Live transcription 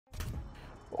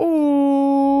What's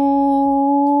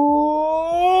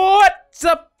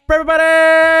up,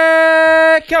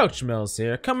 everybody? Coach Mills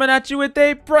here, coming at you with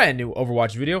a brand new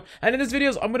Overwatch video. And in this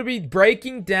video, I'm going to be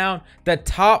breaking down the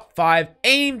top 5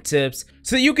 aim tips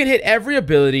so that you can hit every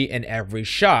ability and every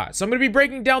shot. So I'm going to be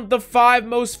breaking down the 5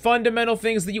 most fundamental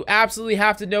things that you absolutely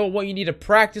have to know, what you need to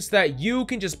practice, that you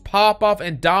can just pop off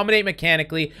and dominate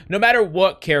mechanically no matter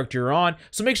what character you're on.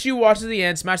 So make sure you watch to the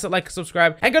end, smash that like and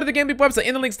subscribe, and go to the GameLeap website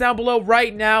in the links down below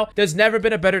right now. There's never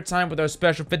been a better time with our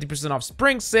special 50% off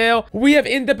spring sale. We have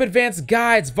in-depth advanced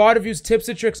guides, VOD reviews, tips,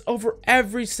 and tricks over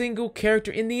every single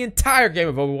character in the entire game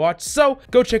of Overwatch. So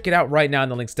go check it out right now in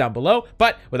the links down below.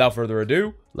 But without further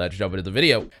ado, let's jump into the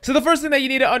video. So the first thing that you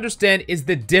need to understand is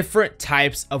the different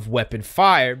types of weapon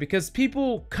fire, because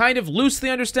people kind of loosely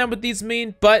understand what these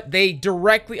mean, but they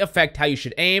directly affect how you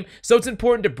should aim. So it's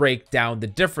important to break down the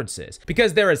differences,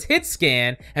 because there is hit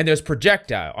scan and there's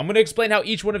projectile. I'm going to explain how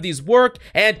each one of these work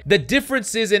and the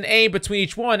differences in aim between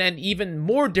each one, and even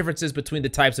more differences between the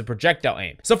types of projectile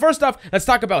aim. So first off, let's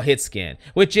talk about hit scan,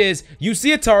 which is you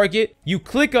see a target, you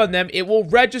click on them, it will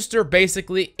register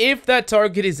basically if that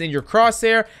target is in your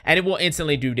crosshair, and it will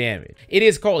instantly do damage. It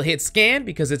is called hit scan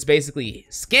because it's basically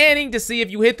scanning to see if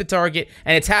you hit the target,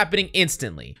 and it's happening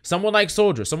instantly. Someone like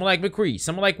Soldier, someone like McCree,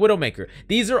 someone like Widowmaker,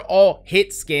 these are all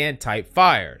hit scan type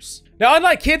fires. Now,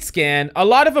 unlike hit scan, a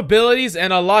lot of abilities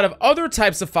and a lot of other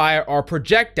types of fire are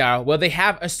projectile, where they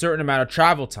have a certain amount of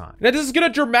travel time. Now, this is going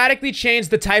to dramatically change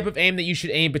the type of aim that you should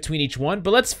aim between each one,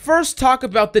 but let's first talk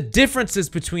about the differences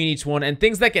between each one and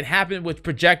things that can happen with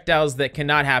projectiles that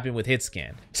cannot happen with hit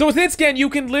scan. So with hit scan, you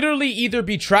can literally either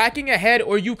be tracking ahead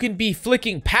or you can be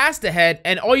flicking past ahead,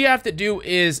 and all you have to do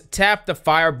is tap the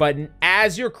fire button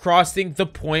as you're crossing the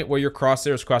point where your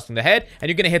crosshair is crossing the head, and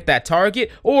you're going to hit that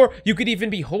target. Or you could even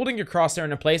be holding your crosshair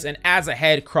into place, and as a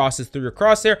head crosses through your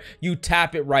crosshair, you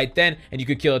tap it right then and you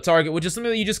could kill a target, which is something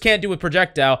that you just can't do with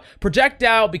projectile.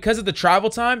 Projectile, because of the travel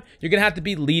time, you're gonna have to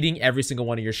be leading every single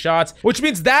one of your shots, which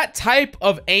means that type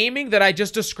of aiming that I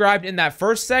just described in that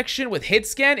first section with hit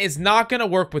scan is not gonna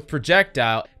work with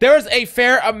projectile. There is a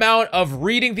fair amount of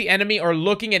reading the enemy or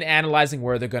looking and analyzing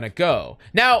where they're gonna go.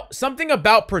 Now, something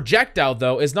about projectile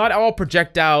though is not all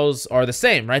projectiles are the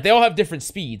same, right? They all have different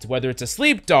speeds, whether it's a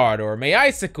sleep dart or a May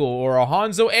Icicle or a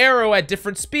Hanzo arrow at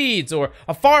different speeds or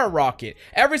a fire rocket.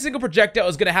 Every single projectile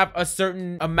is going to have a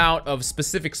certain amount of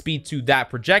specific speed to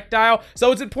that projectile,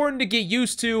 so it's important to get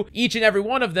used to each and every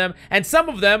one of them. And some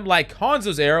of them, like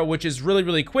Hanzo's arrow, which is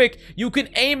really quick, you can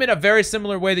aim in a very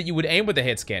similar way that you would aim with a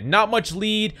hit scan. Not much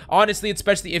lead, honestly,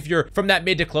 especially if you're from that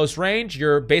mid to close range.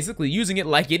 You're basically using it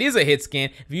like it is a hit scan.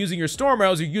 If you're using your storm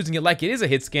arrows, you're using it like it is a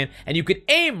hit scan, and you could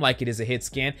aim like it is a hit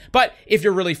scan. But if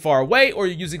you're really far away or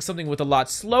you're using something with a lot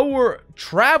slower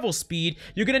travel speed,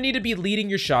 you're gonna need to be leading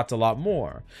your shots a lot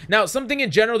more. Now, something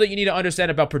in general that you need to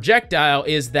understand about projectile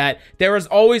is that there is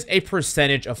always a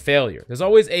percentage of failure. There's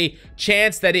always a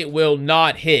chance that it will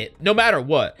not hit, no matter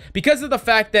what, because of the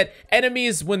fact that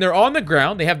enemies, when they're on the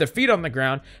ground, they have their feet on the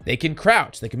ground, they can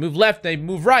crouch, they can move left, they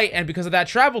move right, and because of that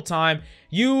travel time,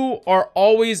 you are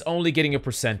always only getting a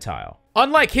percentile.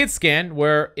 Unlike hit scan,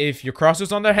 where if your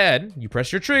crosser's on their head, you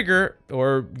press your trigger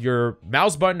or your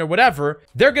mouse button or whatever,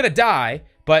 they're gonna die.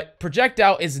 But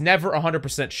projectile is never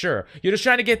 100% sure. You're just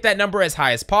trying to get that number as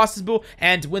high as possible,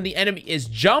 and when the enemy is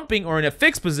jumping or in a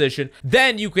fixed position,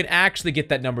 then you can actually get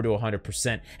that number to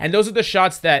 100%. And those are the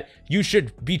shots that you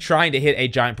should be trying to hit a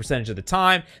giant percentage of the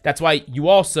time. That's why you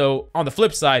also, on the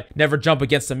flip side, never jump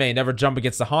against the main, never jump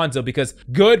against the Hanzo, because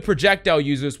good projectile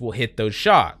users will hit those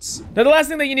shots. Now, the last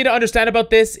thing that you need to understand about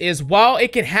this is while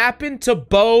it can happen to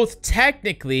both,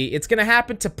 technically, it's gonna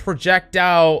happen to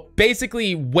projectile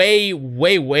basically way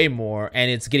more, and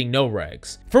it's getting no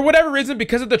regs. For whatever reason,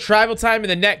 because of the travel time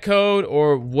and the net code,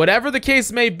 or whatever the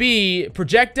case may be,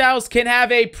 projectiles can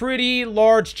have a pretty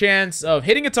large chance of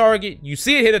hitting a target, you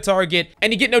see it hit a target,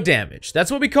 and you get no damage. That's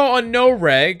what we call a no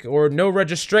reg, or no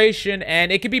registration,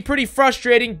 and it can be pretty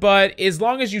frustrating, but as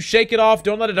long as you shake it off,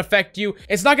 don't let it affect you,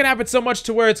 it's not gonna happen so much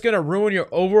to where it's gonna ruin your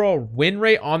overall win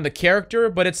rate on the character,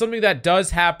 but it's something that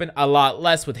does happen a lot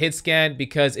less with hit scan,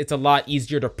 because it's a lot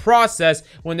easier to process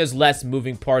when there's less moving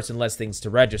parts and less things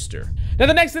to register. Now,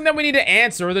 the next thing that we need to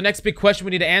answer, or the next big question we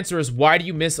need to answer, is why do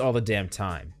you miss all the damn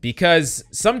time? Because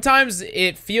sometimes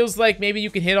it feels like maybe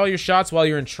you can hit all your shots while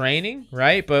you're in training,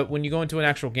 right? But when you go into an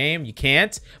actual game, you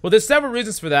can't. Well, there's several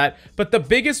reasons for that, but the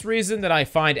biggest reason that I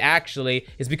find actually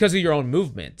is because of your own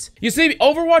movement. You see,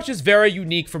 Overwatch is very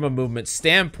unique from a movement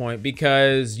standpoint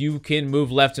because you can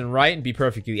move left and right and be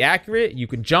perfectly accurate. You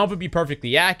can jump and be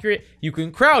perfectly accurate. You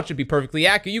can crouch and be perfectly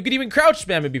accurate. You can even crouch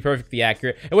spam and be perfectly accurate.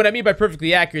 accurate. And what I mean by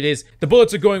perfectly accurate is the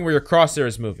bullets are going where your crosshair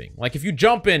is moving. Like if you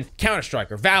jump in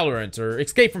Counter-Strike or Valorant or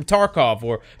Escape from Tarkov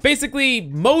or basically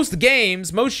most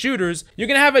games, most shooters, you're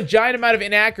gonna have a giant amount of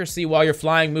inaccuracy while you're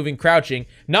flying, moving, crouching.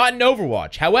 Not in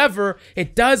Overwatch. However,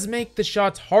 it does make the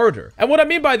shots harder. And what I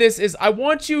mean by this is I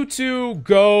want you to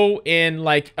go in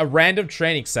like a random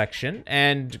training section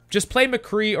and just play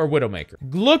McCree or Widowmaker.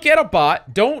 Look at a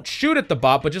bot. Don't shoot at the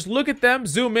bot, but just look at them,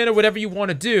 zoom in or whatever you want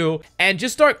to do, and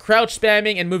just start crouch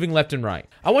spamming and moving left and right.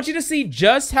 I want you to see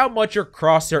just how much your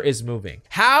crosshair is moving.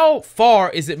 How far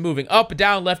is it moving? Up,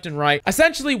 down, left, and right.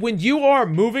 Essentially, when you are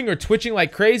moving or twitching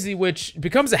like crazy, which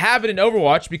becomes a habit in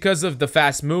Overwatch because of the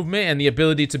fast movement and the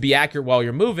ability to be accurate while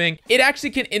you're moving, it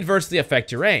actually can inversely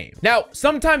affect your aim. Now,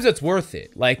 sometimes it's worth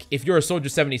it. Like if you're a Soldier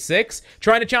 76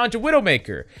 trying to challenge a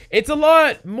Widowmaker, it's a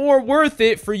lot more worth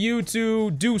it for you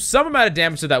to do some amount of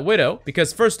damage to that Widow,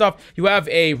 because first off, you have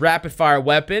a rapid fire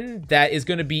weapon that is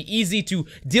going to be easy to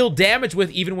deal damage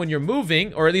with even when you're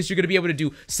moving, or at least you're going to be able to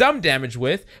do some damage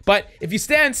with. But if you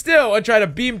stand still and try to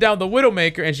beam down the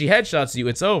Widowmaker and she headshots you,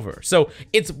 it's over. So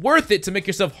it's worth it to make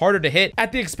yourself harder to hit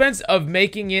at the expense of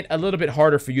making it a little bit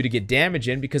harder for you to get damage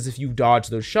in, because if you dodge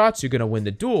those shots, you're going to win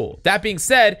the duel. That being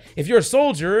said, if you're a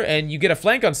soldier and you get a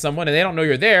flank on someone and they don't know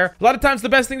you're there, a lot of times the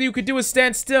best thing that you could do is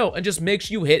stand still and just make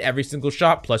sure you hit every single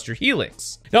shot plus your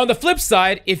helix. Now on the flip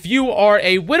side, if you are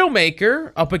a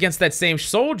Widowmaker up against that same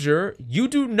soldier, you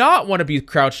do not want to be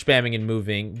crouch spamming and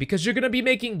moving, because you're going to be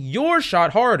making your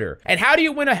shot harder. And how do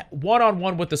you win a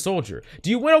one-on-one with the soldier? Do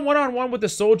you win a one-on-one with the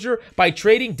soldier by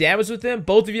trading damage with him,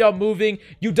 both of y'all moving,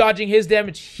 you dodging his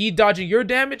damage, he dodging your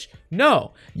damage?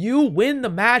 No, you win the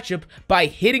matchup by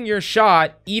hitting your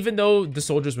shot even though the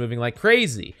soldier's moving like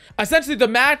crazy. Essentially, the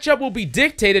matchup will be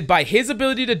dictated by his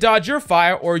ability to dodge your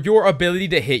fire or your ability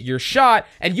to hit your shot,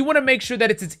 and you want to make sure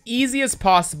that it's as easy as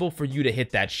possible for you to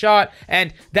hit that shot,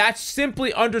 and that's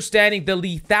simply understanding the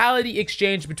lethality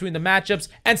exchange between the matchups.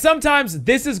 And sometimes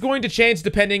this is going to change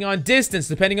depending on distance,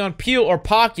 depending on peel or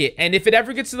pocket, and if it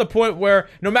ever gets to the point where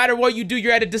no matter what you do,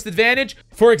 you're at a disadvantage.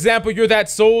 For example, you're that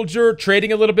soldier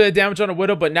trading a little bit of damage on a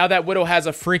Widow, but now that Widow has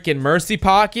a freaking mercy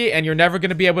pocket and you're never going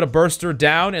to be able to burst her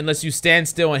down unless you stand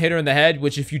still and hit her in the head,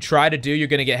 which if you try to do, you're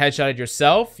going to get headshotted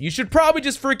yourself. You should probably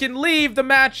just freaking leave the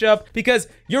matchup, because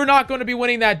you're not going to be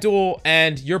winning that duel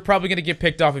and you're probably going to get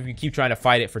picked off if you keep trying to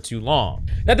fight it for too long.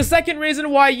 Now, the second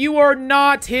reason why you are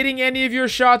not hitting any of your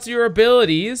shots or your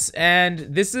abilities, and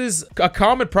this is a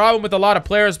common problem with a lot of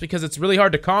players because it's really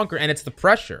hard to conquer, and it's the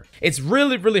pressure. It's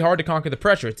really, really hard to conquer the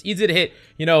pressure. It's easy to hit,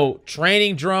 you know,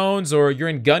 training drones, or you're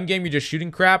in gun game, you're just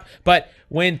shooting crap. But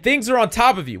when things are on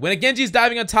top of you, when a Genji's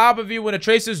diving on top of you, when a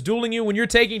Tracer's dueling you, when you're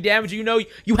taking damage, you know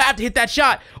you have to hit that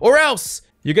shot or else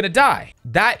you're gonna die.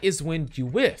 That is when you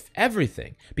whiff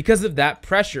everything. Because of that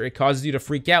pressure, it causes you to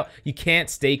freak out. You can't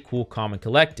stay cool, calm, and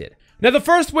collected. Now, the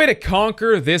first way to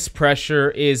conquer this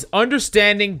pressure is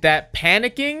understanding that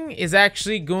panicking is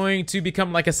actually going to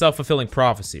become like a self-fulfilling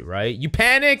prophecy, right? You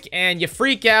panic and you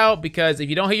freak out because if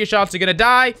you don't hit your shots, you're gonna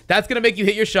die. That's gonna make you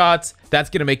hit your shots. That's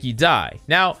gonna make you die.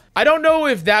 Now, I don't know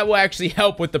if that will actually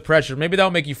help with the pressure. Maybe that'll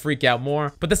make you freak out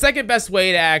more. But the second best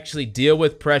way to actually deal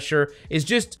with pressure is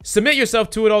just submit yourself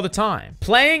to it all the time.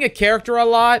 Playing a character a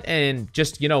lot and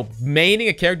just, you know, maining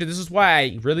a character. This is why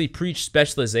I really preach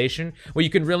specialization, where you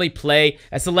can really play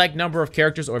a select number of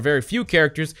characters or very few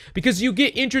characters, because you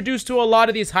get introduced to a lot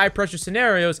of these high pressure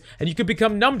scenarios and you can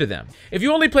become numb to them. If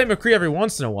you only play McCree every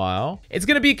once in a while, it's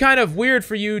gonna be kind of weird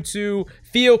for you to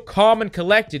feel calm and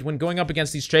collected when going up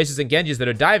against these Tracers and Genjis that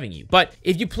are diving you. But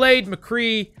if you played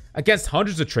McCree against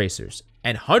hundreds of Tracers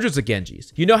and hundreds of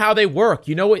Genjis, you know how they work,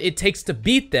 you know what it takes to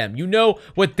beat them, you know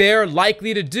what they're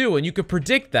likely to do, and you can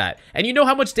predict that, and you know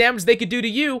how much damage they could do to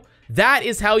you. That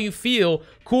is how you feel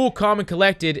cool, calm, and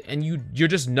collected, and you're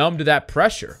just numb to that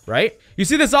pressure, right? You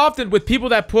see this often with people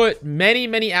that put many,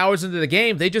 many hours into the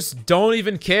game. They just don't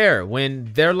even care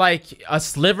when they're like a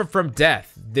sliver from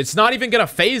death. It's not even gonna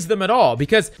phase them at all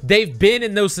because they've been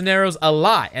in those scenarios a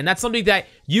lot, and that's something that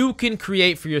you can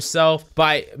create for yourself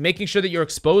by making sure that you're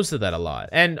exposed to that a lot.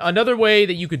 And another way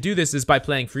that you could do this is by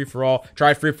playing free-for-all.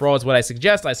 Try free-for-all is what I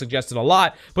suggest. I suggest it a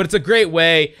lot, but it's a great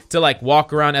way to like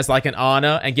walk around as like an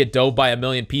Ana and get dove by a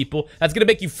million people. That's gonna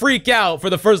make you freak out for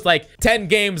the first like 10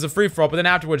 games of free-for-all, but then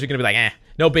afterwards you're gonna be like,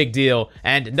 no big deal,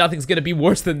 and nothing's gonna be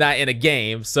worse than that in a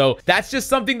game. So that's just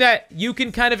something that you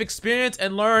can kind of experience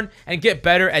and learn and get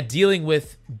better at dealing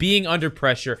with being under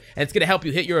pressure, and it's gonna help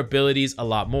you hit your abilities a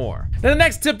lot more. Now, the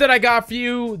next tip that I got for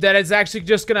you that is actually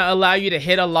just gonna allow you to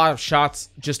hit a lot of shots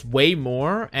just way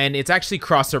more, and it's actually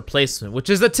crosshair placement, which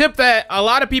is a tip that a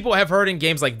lot of people have heard in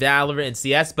games like Valorant and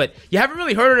CS, but you haven't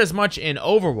really heard it as much in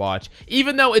Overwatch,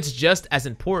 even though it's just as as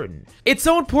important. It's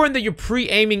so important that you're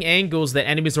pre-aiming angles that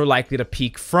enemies are likely to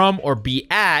peek from or be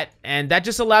at, and that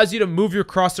just allows you to move your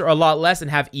crosshair a lot less and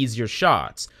have easier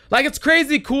shots. Like, it's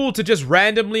crazy cool to just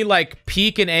randomly, like,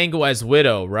 peek an angle as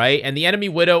Widow, right? And the enemy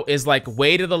Widow is, like,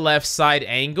 way to the left side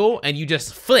angle, and you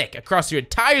just flick across your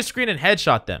entire screen and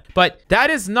headshot them. But that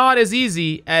is not as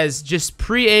easy as just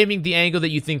pre-aiming the angle that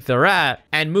you think they're at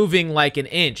and moving, like, an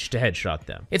inch to headshot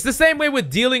them. It's the same way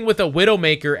with dealing with a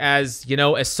Widowmaker as, you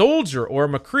know, a Soldier or a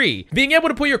McCree. Being able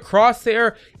to put your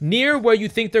crosshair near where you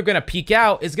think they're gonna peek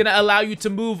out is gonna allow you to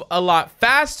move a lot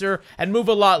faster and move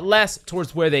a lot less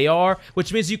towards where they are,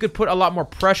 which means you could put a lot more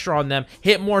pressure on them,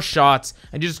 hit more shots,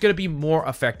 and you're just going to be more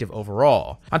effective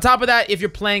overall. On top of that, if you're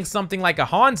playing something like a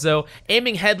Hanzo,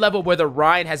 aiming head level where the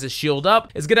Ryan has his shield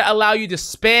up is going to allow you to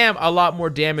spam a lot more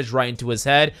damage right into his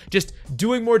head, just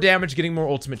doing more damage, getting more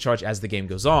ultimate charge as the game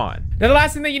goes on. Now, the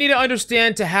last thing that you need to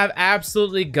understand to have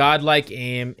absolutely godlike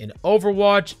aim in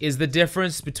Overwatch is the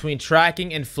difference between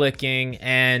tracking and flicking,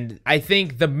 and I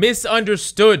think the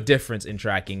misunderstood difference in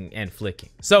tracking and flicking.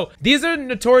 So these are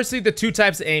notoriously the two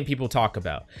types of aim people talk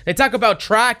about. They talk about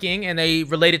tracking, and they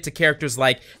relate it to characters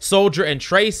like Soldier and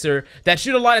Tracer that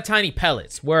shoot a lot of tiny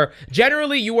pellets, where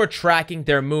generally you are tracking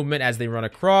their movement as they run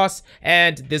across,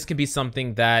 and this can be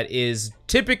something that is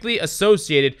typically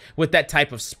associated with that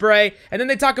type of spray. And then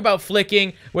they talk about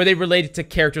flicking, where they relate it to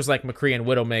characters like McCree and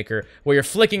Widowmaker, where you're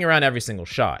flicking around every single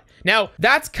shot. Now,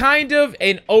 that's kind of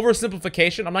an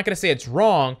oversimplification. I'm not going to say it's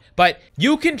wrong, but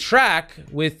you can track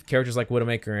with characters like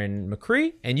Widowmaker and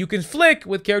McCree, and you can flick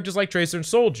with characters like Tracer and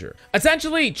Soldier.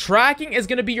 Essentially, tracking is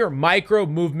going to be your micro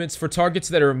movements for targets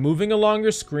that are moving along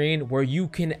your screen, where you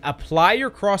can apply your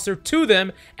crosshair to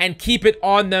them and keep it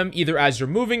on them either as you're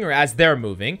moving or as they're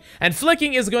moving. And flicking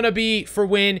is going to be for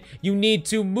when you need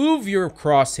to move your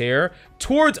crosshair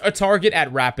towards a target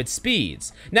at rapid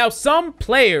speeds. Now, some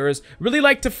players really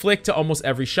like to flick to almost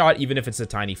every shot, even if it's a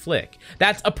tiny flick.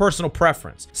 That's a personal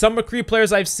preference. Some McCree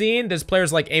players I've seen, there's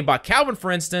players like Aimbot Calvin,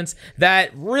 for instance, that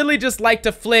really just like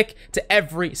to flick to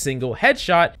every single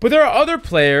headshot. But there are other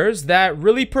players that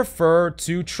really prefer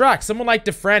to track. Someone like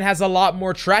Defran has a lot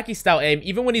more tracky style aim.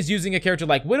 Even when he's using a character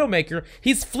like Widowmaker,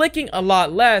 he's flicking a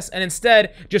lot less and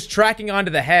instead just tracking onto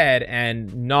the head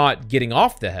and not getting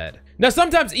off the head. Now,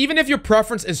 sometimes, even if your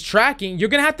preference is tracking, you're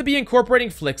going to have to be incorporating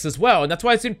flicks as well. And that's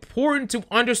why it's important to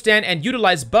understand and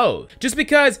utilize both. Just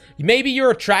because maybe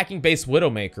you're a tracking-based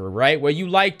Widowmaker, right? Where you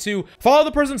like to follow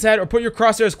the person's head or put your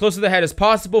crosshair as close to the head as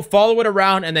possible, follow it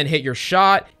around, and then hit your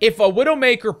shot. If a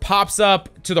Widowmaker pops up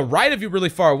to the right of you really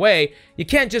far away, you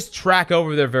can't just track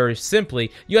over there very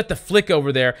simply. You have to flick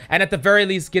over there and at the very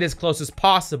least get as close as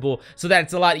possible so that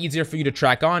it's a lot easier for you to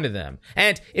track onto them.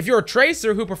 And if you're a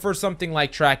Tracer who prefers something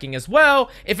like tracking as well,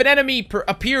 if an enemy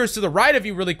appears to the right of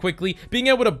you really quickly, being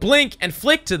able to blink and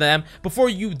flick to them before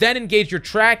you then engage your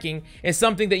tracking is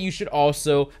something that you should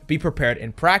also be prepared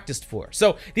and practiced for.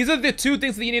 So these are the two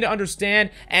things that you need to understand,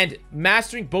 and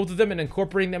mastering both of them and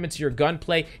incorporating them into your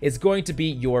gunplay is going to be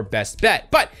your best bet.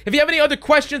 But if you have any other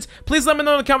questions, please let me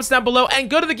know in the comments down below, and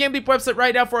go to the GameLeap website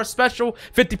right now for a special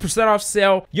 50% off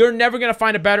sale. You're never going to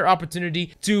find a better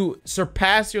opportunity to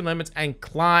surpass your limits and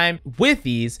climb with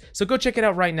ease. So go check it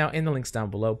out right now in the links down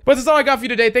below. But that's all I got for you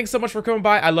today. Thanks so much for coming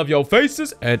by. I love your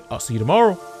faces, and I'll see you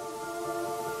tomorrow.